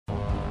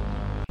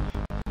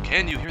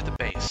And you hear the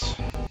bass.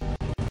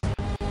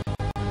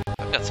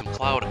 I've got some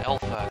Cloud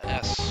Alpha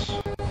S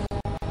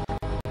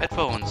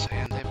headphones,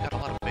 and they've got a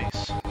lot of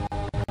bass.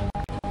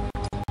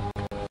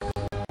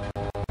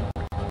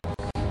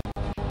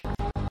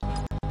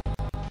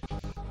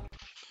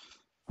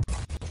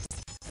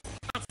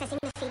 Accessing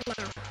the feed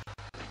now.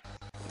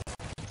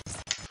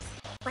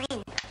 We're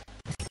in.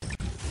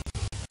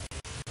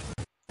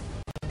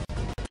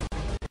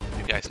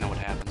 You guys know what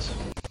happens.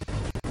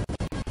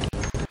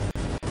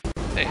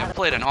 Hey, I've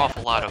played an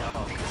awful lot of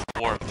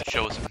War of the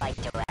Chosen. Man,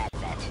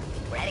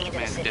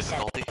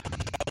 difficulty.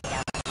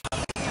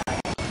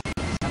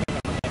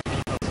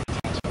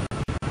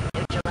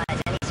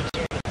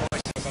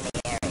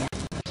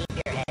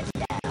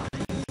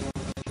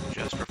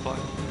 Just for fun.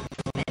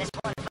 Menace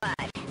 1-5.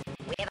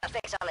 We have a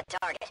fix on the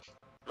target.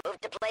 Move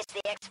to place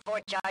the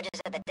X4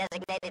 charges at the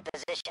designated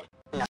position.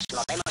 Nos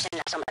movemos en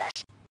las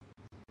sombras.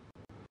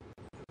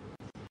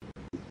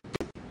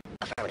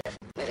 Affirmative.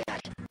 Moving on.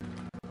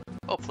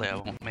 Hopefully I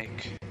won't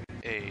make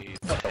a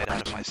head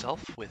out of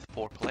myself with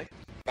foreplay.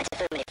 That's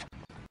affirmative.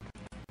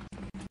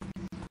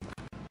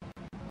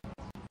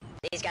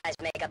 These guys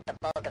make up the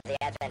bulk of the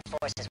Advent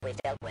forces we've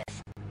dealt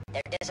with.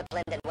 They're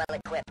disciplined and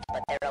well-equipped,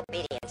 but their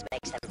obedience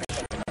makes them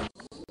predictable.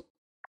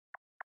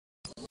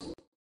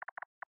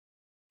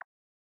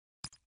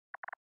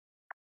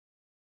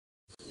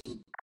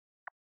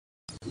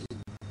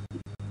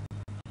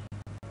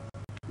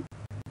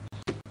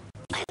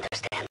 I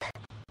understand.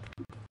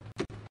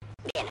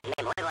 Bien,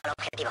 me muevo al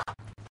objetivo.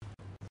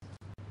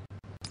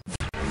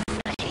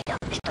 Recibido,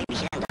 estoy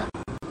vigilando.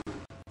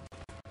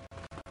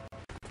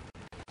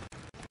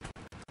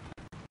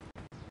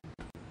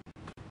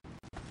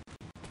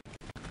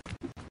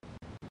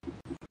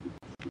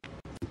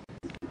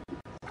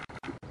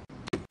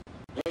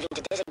 Moving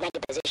to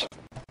designated position.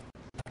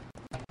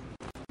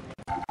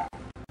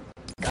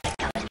 Got it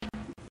covered.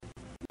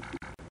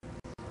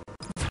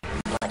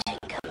 Watching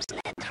comes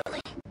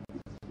naturally.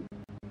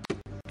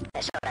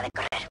 Es hora de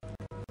correr.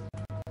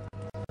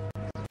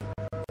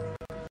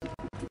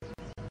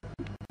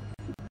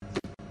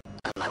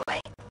 On my way.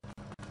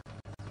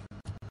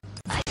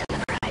 Eyes on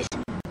the prize.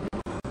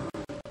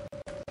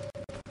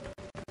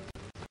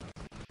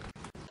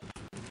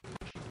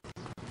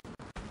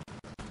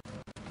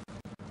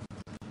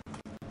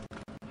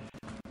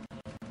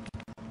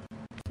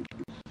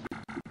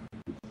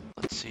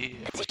 Let's see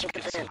if we can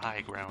get some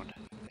high ground.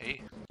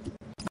 Hey,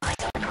 Eyes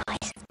on the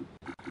prize.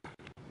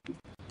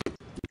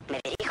 Me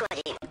dirijo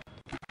allí.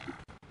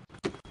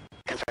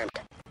 Confirmed.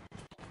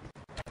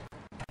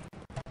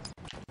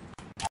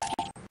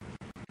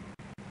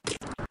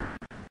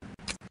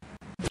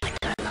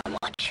 Turn on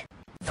watch.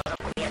 Todo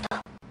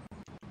cubierto.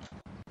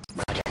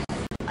 Roger.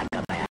 I've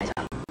got my eyes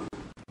on.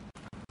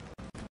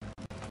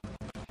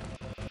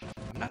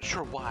 I'm not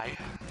sure why,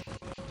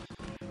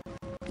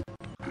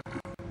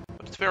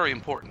 but it's very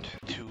important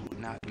to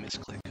not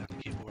misclick on the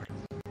keyboard.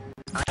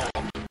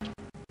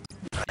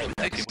 I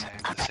think it would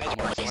have the same on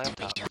the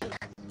laptop.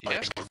 Yeah.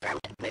 Orders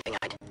confirmed. Moving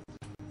on.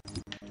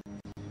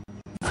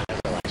 On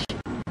overwatch.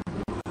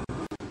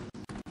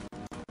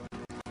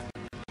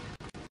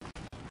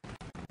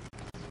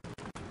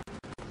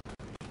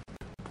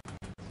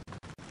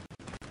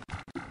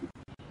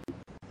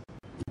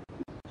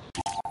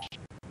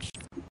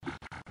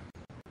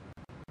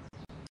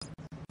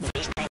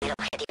 Vista en el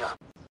objetivo.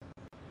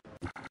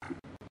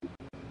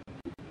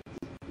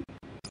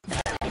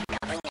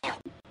 Covering now.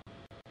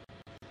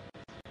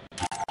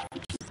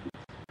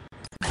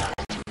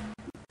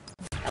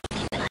 I'll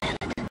keep an eye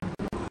on it.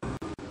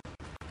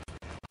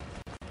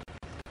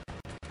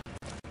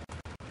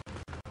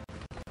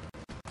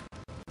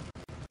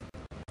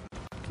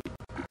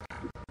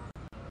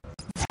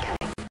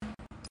 Scouting.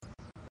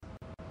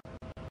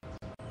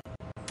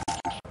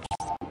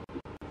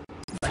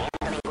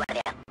 Poniendo mi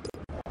guardia.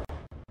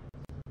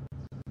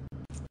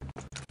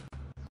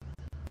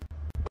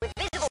 With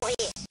visible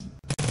here.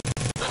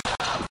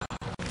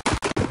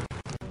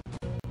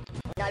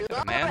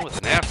 A man with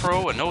an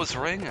afro, a nose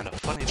ring, and a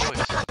funny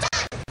voice.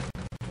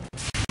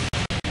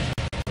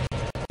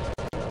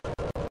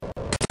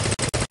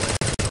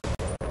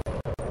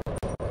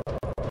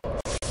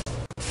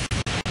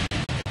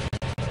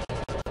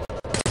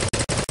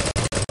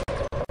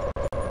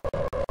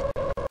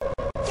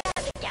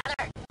 Gather,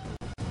 gather.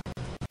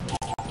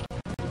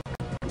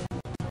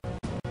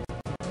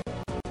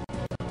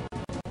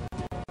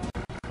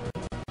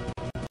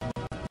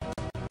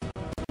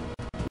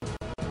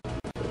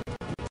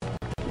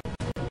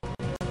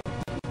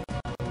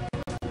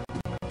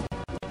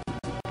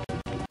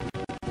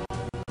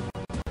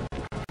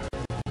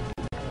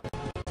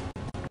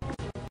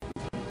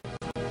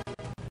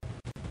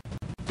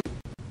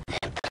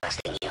 I'm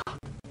trusting you.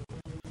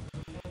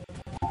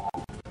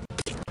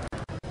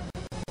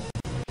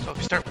 So if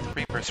you start with the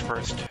Reapers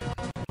first,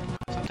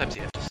 sometimes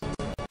you have to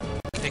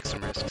take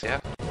some risks, yeah?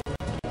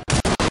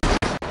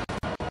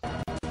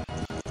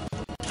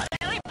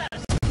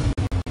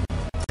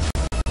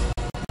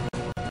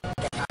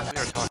 We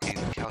are talking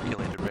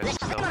calculated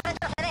risks, though.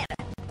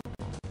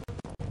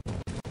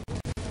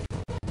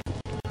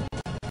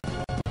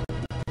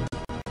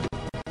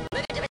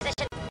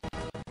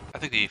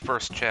 think the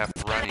first chap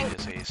running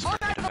is a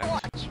scripted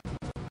event.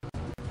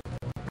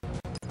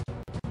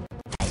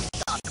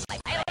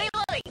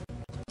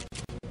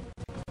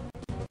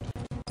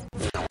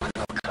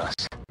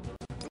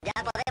 Ya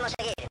podemos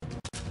seguir.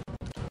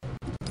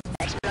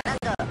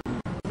 Explorando.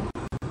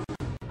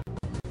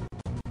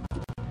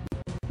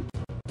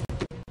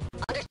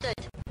 Understood.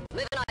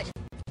 Moving out.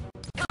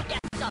 Come get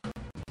some.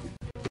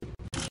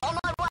 On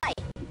my way.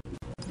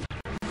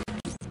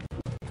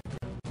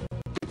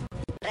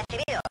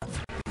 Recibido.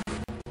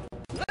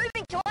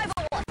 Moving to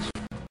Overwatch.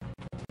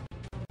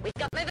 We've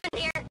got movement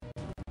here.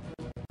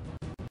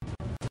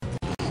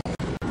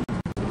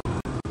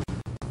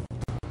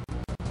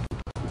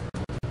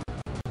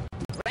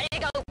 Ready to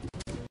go.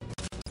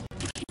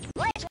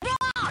 Let's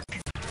rock!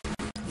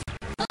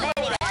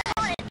 Ready,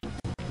 man.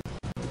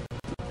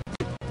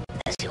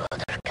 As you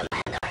order,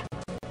 Commander.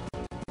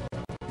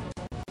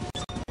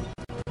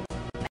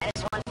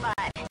 Menace 1-5,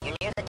 you're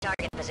near the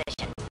target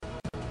position.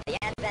 The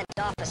Advent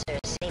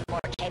officers seem more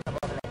capable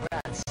than the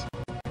grunts.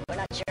 We're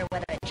not sure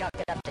whether to chalk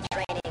it up to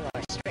training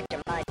or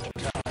stricter mind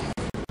control.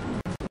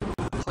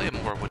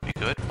 Claymore would be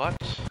good,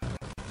 but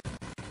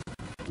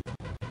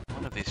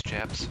one of these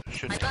chaps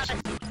should have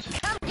some loot.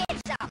 Come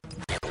get some!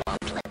 I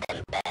won't let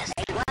them pass.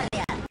 Hey,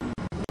 Guardia!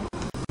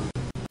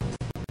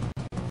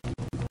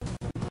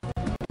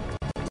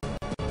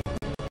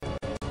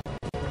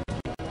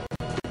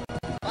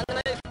 On the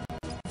move.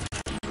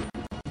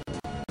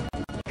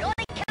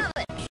 Going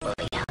covered.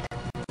 Moving out.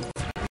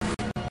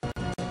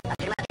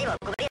 Afirmativo,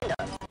 cubriendo.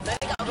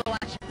 Moving to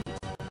Overwatch.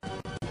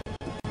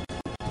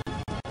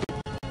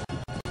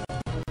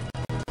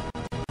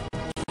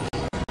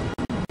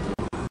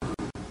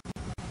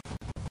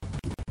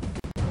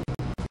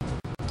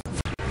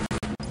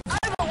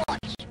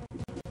 Overwatch.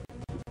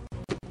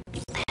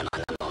 I am on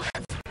the move.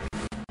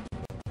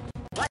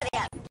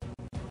 Guardia.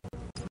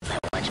 My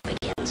watch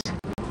begins.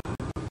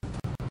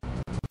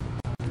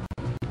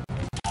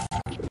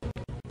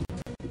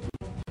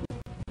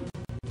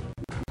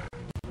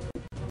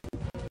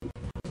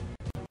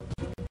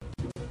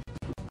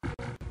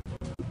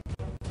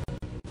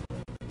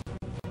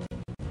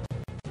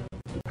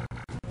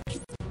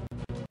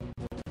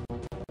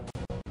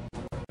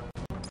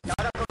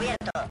 Todo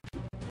cubierto.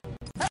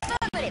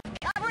 Affirmative.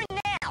 Covering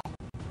now.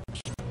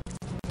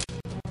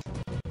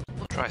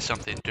 We'll try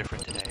something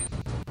different today.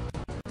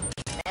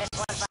 Menace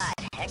 1-5.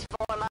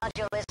 X4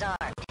 module is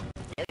armed.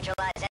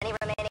 Neutralize any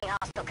remaining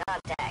hostile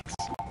contacts.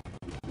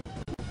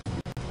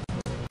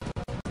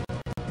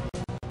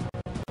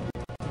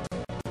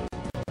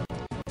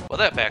 Well,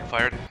 that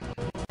backfired.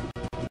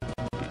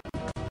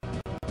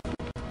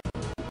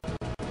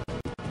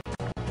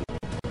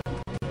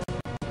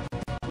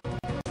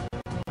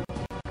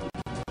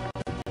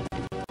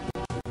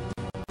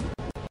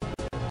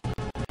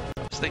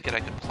 I was thinking I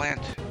could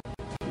plant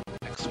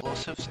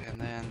explosives and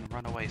then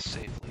run away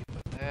safely,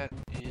 but that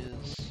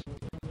is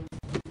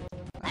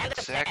not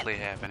exactly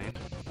happening.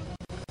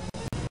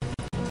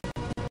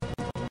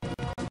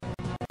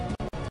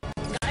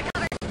 Got it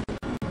covered.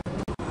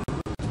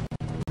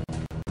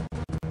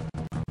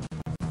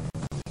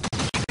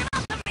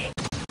 After me.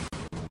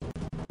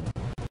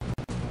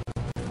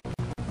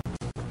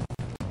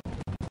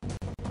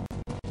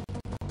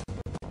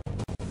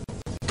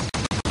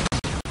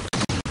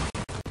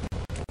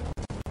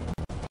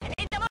 I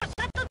need the more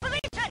settled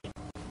position.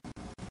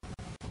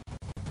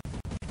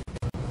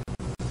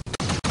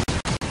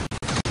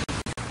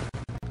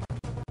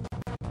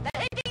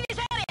 They're hitting this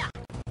area.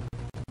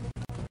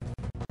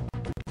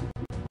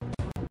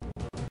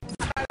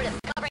 Affirmative.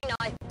 Covering now.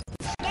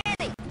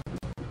 Scanning.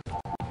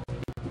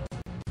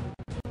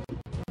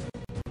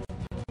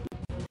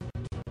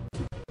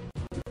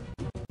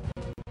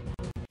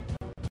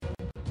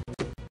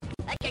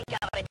 I can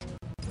cover it.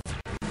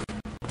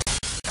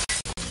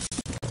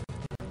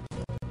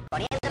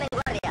 Oriéntame en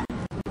guardia.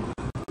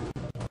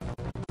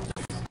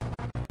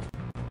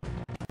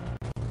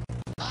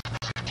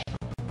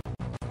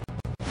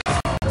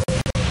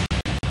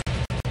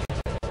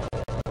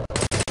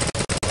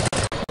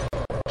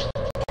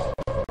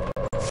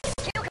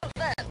 Kill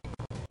confirmed.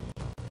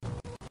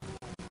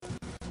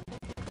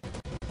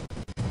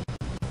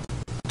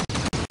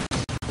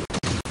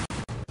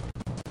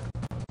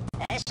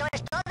 ¿Eso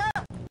es todo?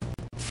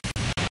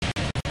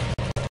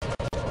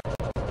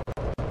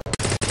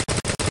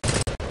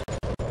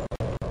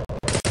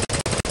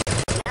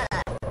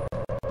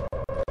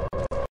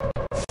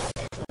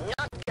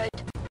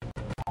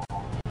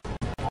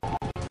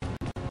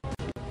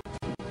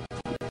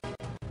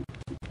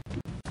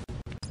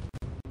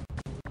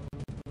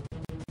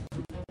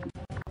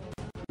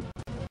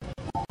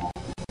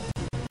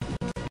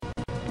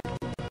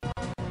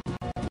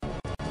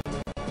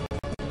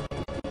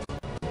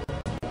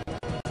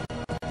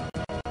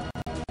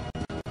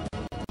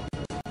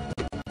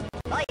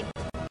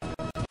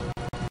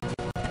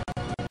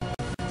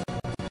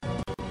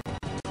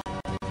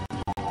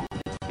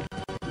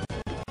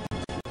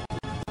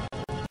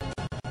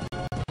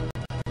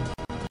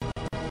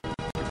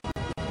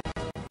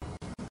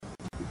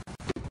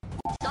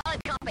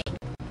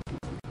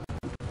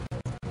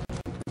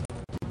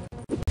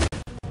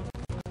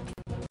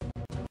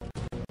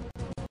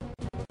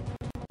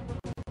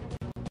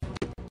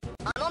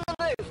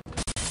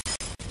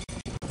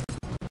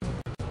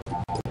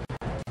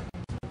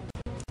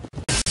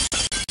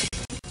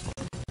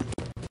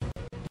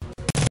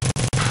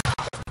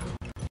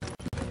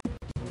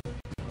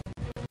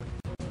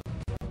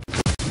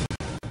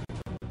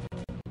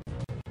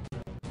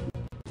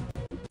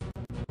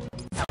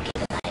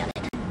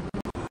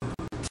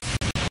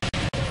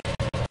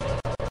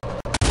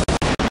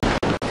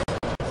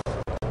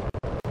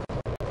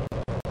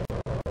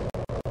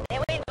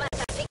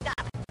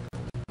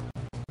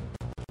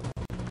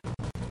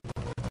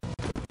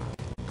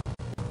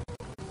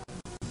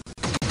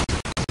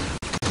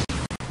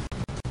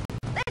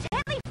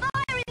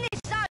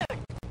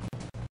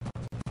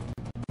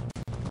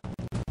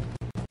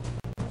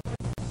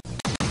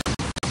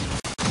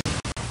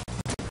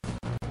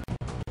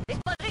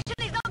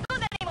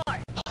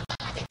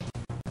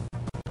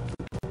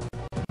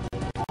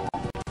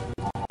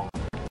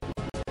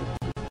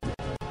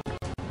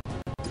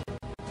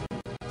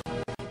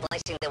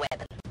 Placing the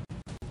weapon.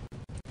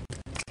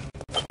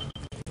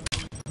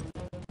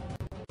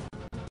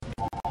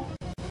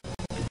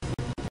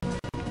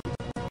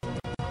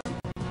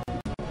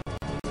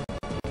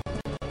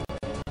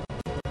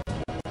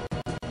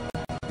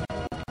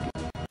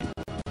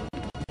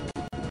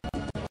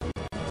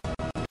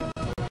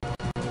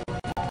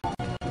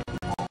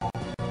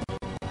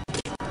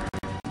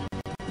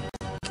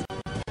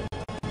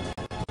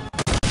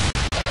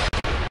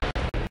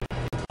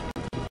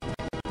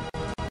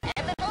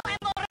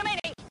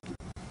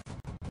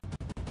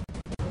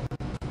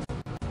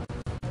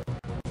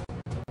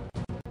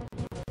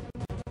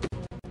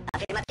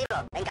 Afirmativo,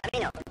 en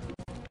camino.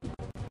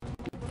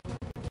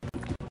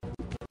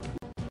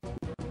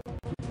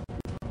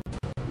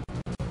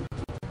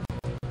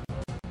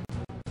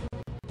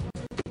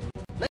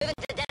 Moving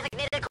to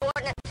designated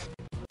coordinates.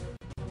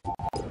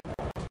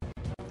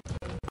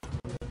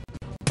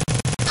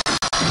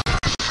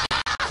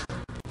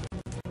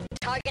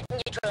 Target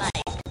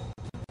neutralized.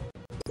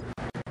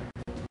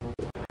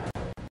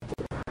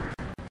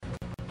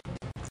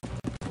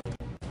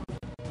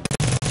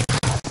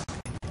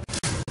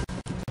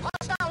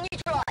 Hostile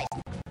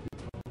neutralized.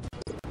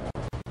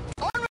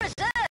 On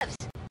reserves.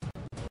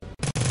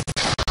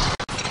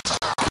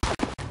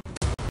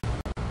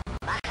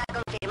 Baja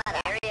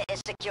confirmada. Area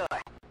is secure.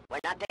 We're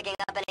not picking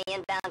up any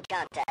inbound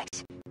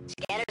contacts.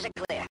 Scanners are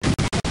clear.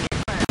 Status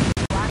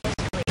confirmed. Block is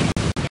clear.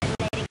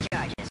 Detonating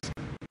charges.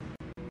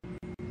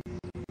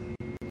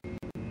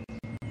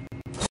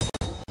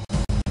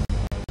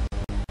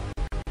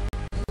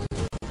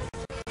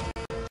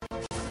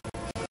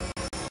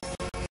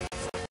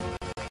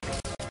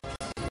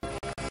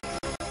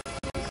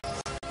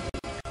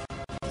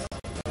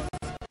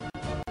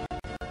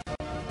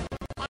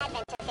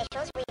 Advent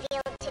officials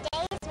revealed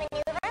today's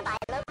maneuver by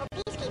local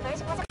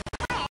peacekeepers was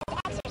a planned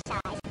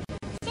exercise.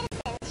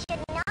 Citizens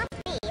should not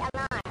be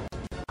alarmed.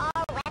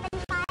 All weapon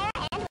fire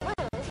and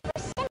wounds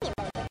were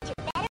simulated to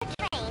better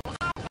train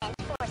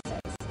Advent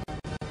forces.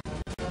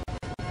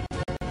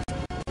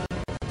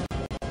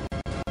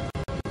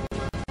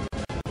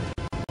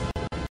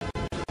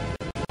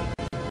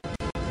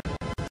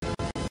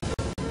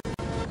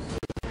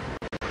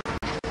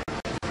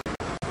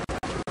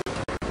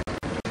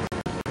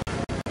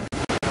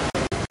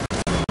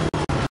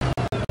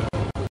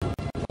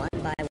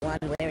 One by one,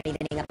 we're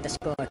evening up the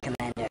score,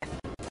 Commander.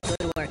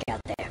 Good work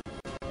out there.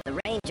 The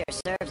Ranger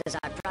serves as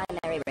our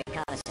primary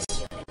reconnaissance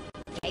unit,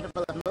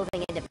 capable of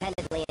moving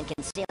independently in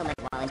concealment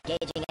while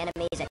engaging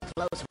enemies at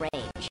close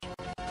range.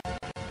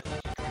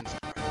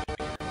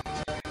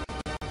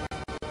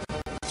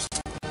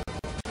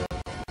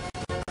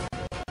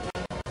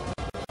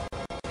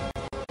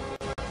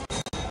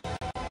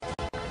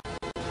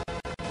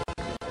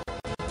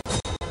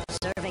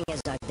 Serving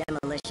as our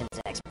demolitions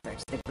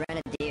experts, the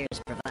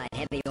Grenadiers provide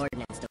heavy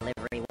ordnance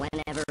delivery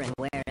whenever and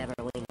wherever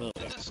we need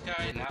Did it. this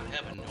guy not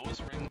have a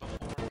nose ring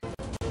before?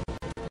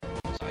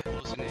 Was I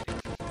hallucinating?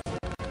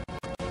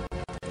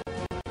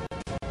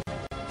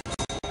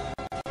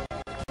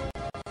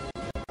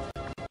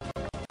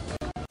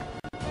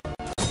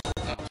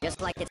 Oh,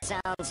 Just like it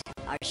sounds,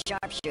 our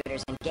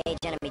sharpshooters engage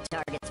enemy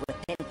targets with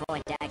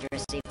pinpoint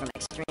accuracy from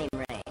extreme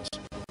range.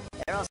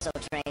 They're also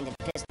trained in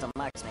pistol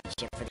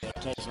marksmanship for the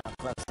occasional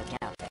close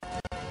encounter.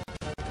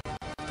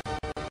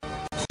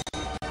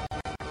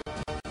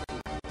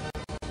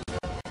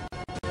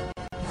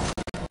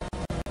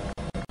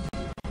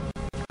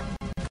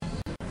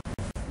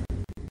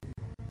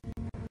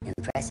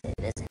 Impressive,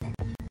 isn't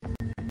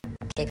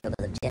it?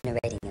 Capable of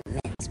generating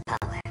immense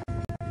power.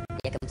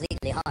 Yet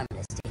completely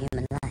harmless to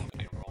human life.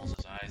 he rolls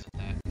his eyes at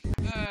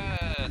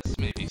that. That's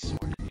maybe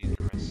sort of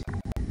dangerous.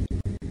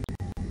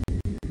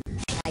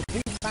 I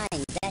do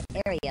find that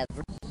area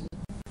of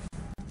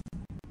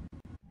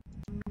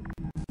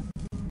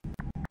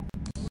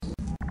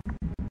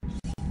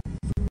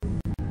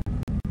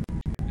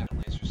I've got a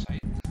laser sight.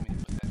 Let me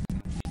put that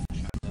in the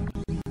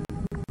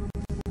shotgun.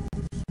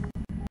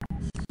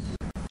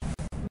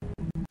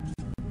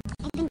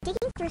 I've been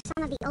digging through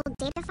some of the old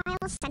data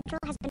files Central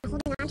has been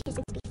holding on to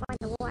since before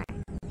the war.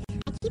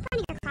 I keep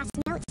running across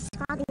notes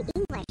scrawled in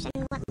English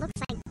and what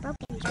looks like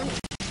broken German.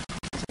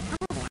 I should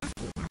probably ask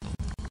him about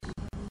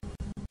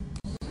it.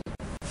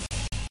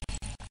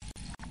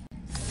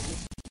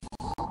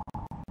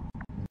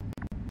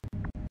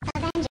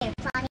 Avenger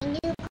plotting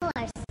new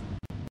course.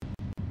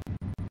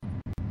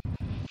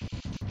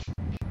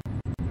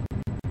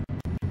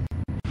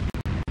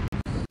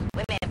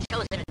 We may have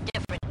chosen a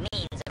different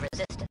means of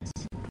resistance,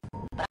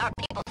 but our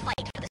people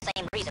fight for the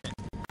same reason,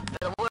 for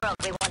the world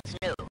we once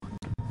knew.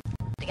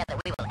 Together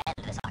we will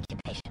end this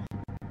occupation,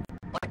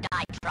 or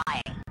die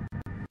trying.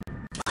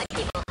 My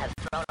people have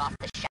thrown off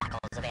the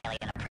shackles of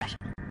alien oppression,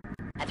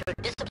 and through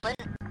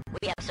discipline,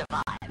 we have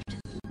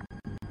survived.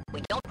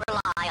 We don't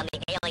rely on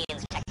the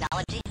aliens'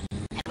 technology,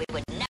 and we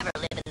would never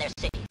live in their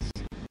cities.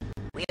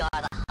 We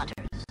are the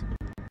hunters.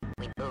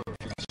 We move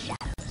in the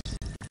shadows,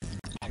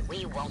 and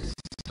we won't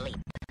sleep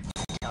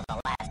until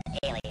the last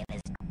alien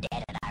is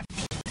dead at our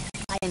feet.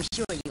 I am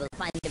sure